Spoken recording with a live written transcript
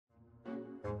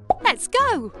Let's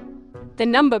go! The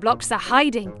number blocks are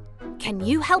hiding. Can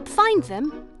you help find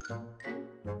them?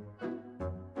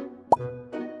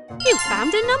 You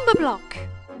found a number block.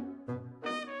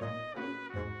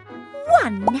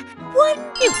 1, 1.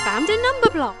 You found a number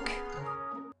block.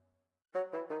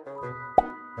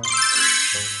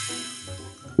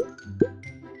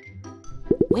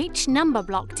 Which number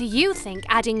block do you think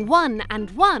adding 1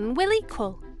 and 1 will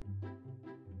equal?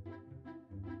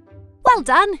 Well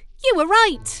done! You were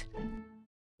right!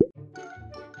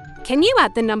 Can you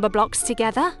add the number blocks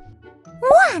together?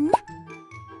 1,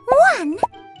 1.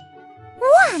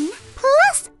 1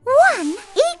 plus 1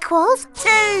 equals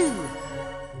 2.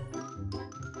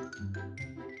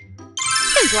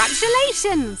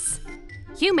 Congratulations!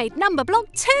 You made number block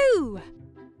 2.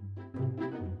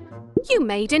 You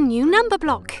made a new number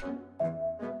block.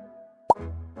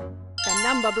 The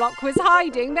number block was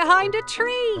hiding behind a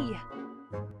tree.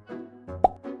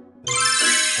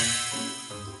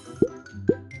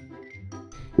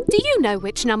 Do you know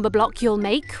which number block you'll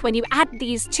make when you add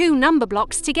these two number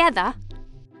blocks together?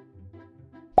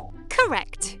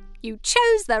 Correct! You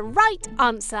chose the right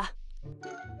answer.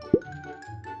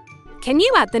 Can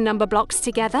you add the number blocks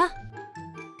together?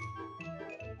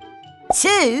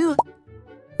 2,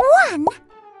 1.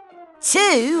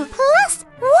 2 plus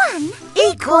 1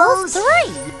 equals 3.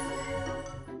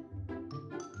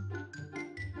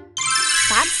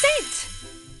 That's it!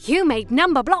 You made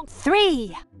number block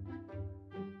 3.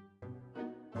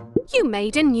 You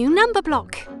made a new number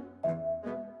block.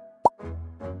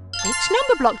 Which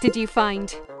number block did you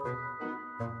find?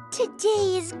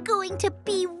 Today is going to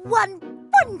be one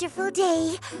wonderful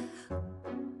day.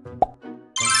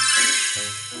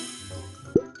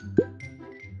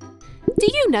 Do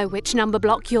you know which number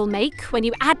block you'll make when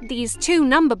you add these two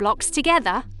number blocks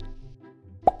together?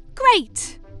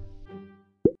 Great!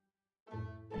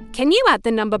 Can you add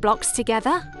the number blocks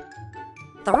together?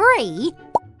 3,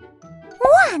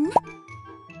 1.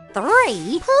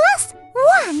 3 plus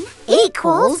 1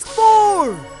 equals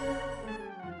 4.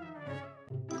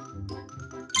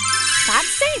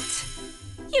 That's it!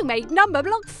 You made number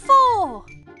block 4.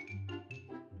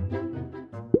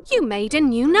 You made a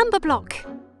new number block.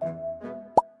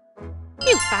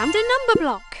 You found a number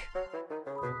block.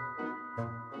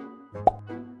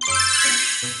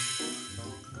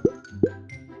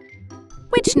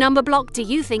 Which number block do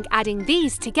you think adding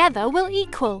these together will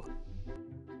equal?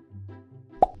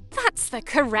 That's the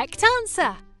correct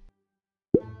answer.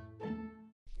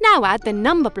 Now add the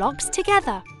number blocks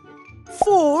together.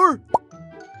 4,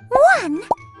 1.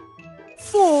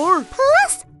 4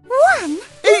 plus 1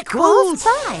 equals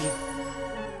 5.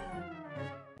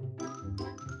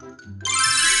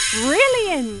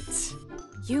 Brilliant!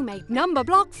 You made number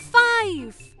block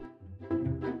 5.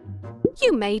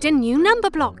 You made a new number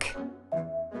block.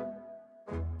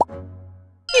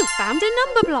 You found a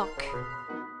number block.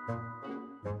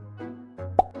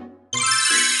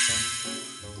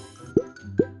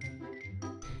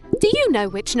 Do you know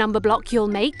which number block you'll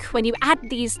make when you add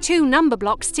these two number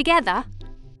blocks together?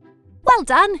 Well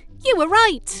done! You were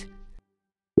right!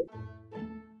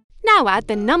 Now add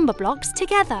the number blocks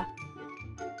together.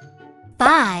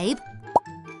 5,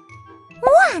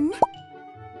 1.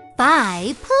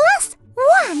 5 plus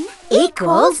 1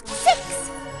 equals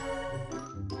 6.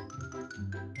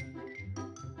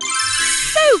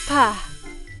 Super!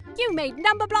 You made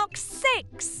number block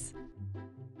 6.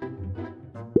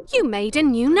 You made a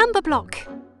new number block.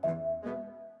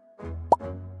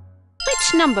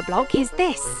 Which number block is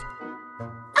this?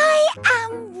 I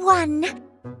am 1.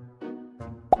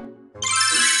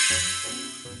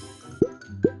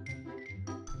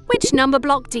 Which number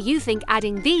block do you think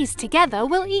adding these together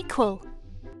will equal?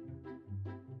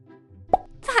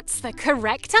 That's the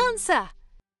correct answer.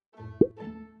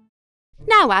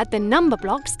 Now add the number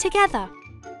blocks together.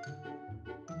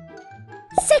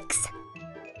 6,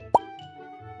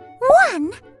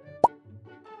 1.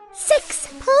 6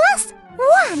 plus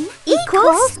 1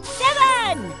 equals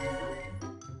 7.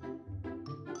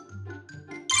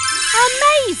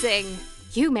 Amazing!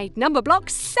 You made number block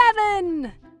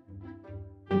 7.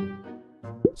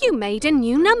 You made a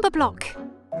new number block.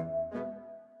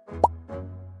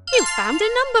 You found a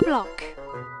number block.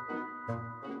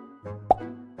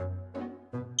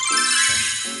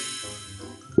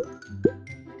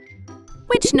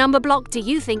 Which number block do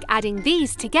you think adding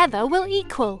these together will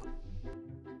equal?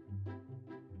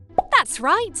 That's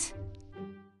right.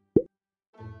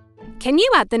 Can you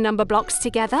add the number blocks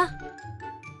together?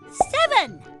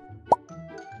 7.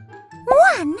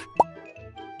 1.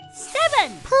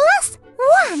 7 plus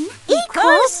 1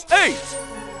 equals 8.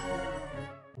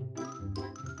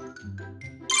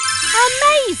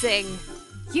 Amazing!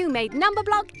 You made number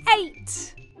block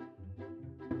 8.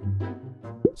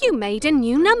 You made a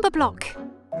new number block.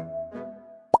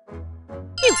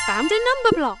 You found a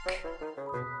number block.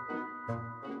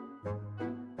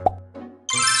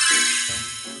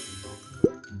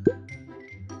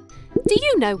 Do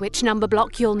you know which number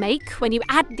block you'll make when you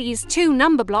add these 2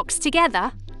 number blocks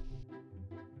together?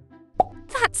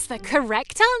 That's the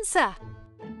correct answer.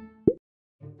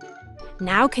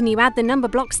 Now can you add the number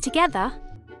blocks together?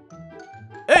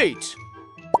 8.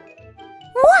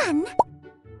 1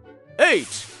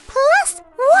 8 plus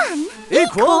 1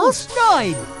 equals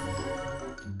 9.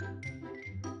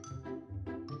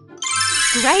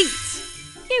 Great!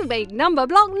 You made number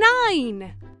block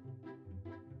 9.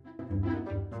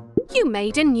 You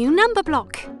made a new number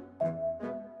block.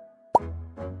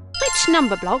 Which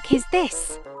number block is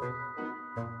this?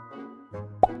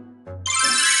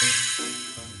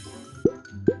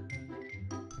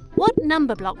 What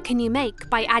number block can you make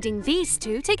by adding these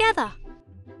 2 together?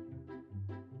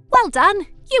 Well done!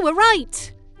 You were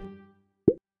right!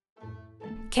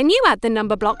 Can you add the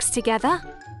number blocks together?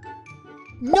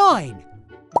 9.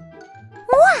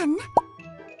 1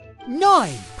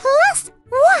 9 plus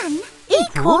 1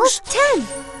 equals 10.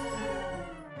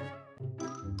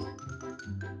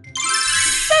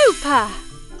 Super!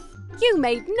 You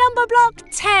made number block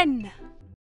 10.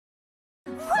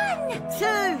 1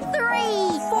 2 3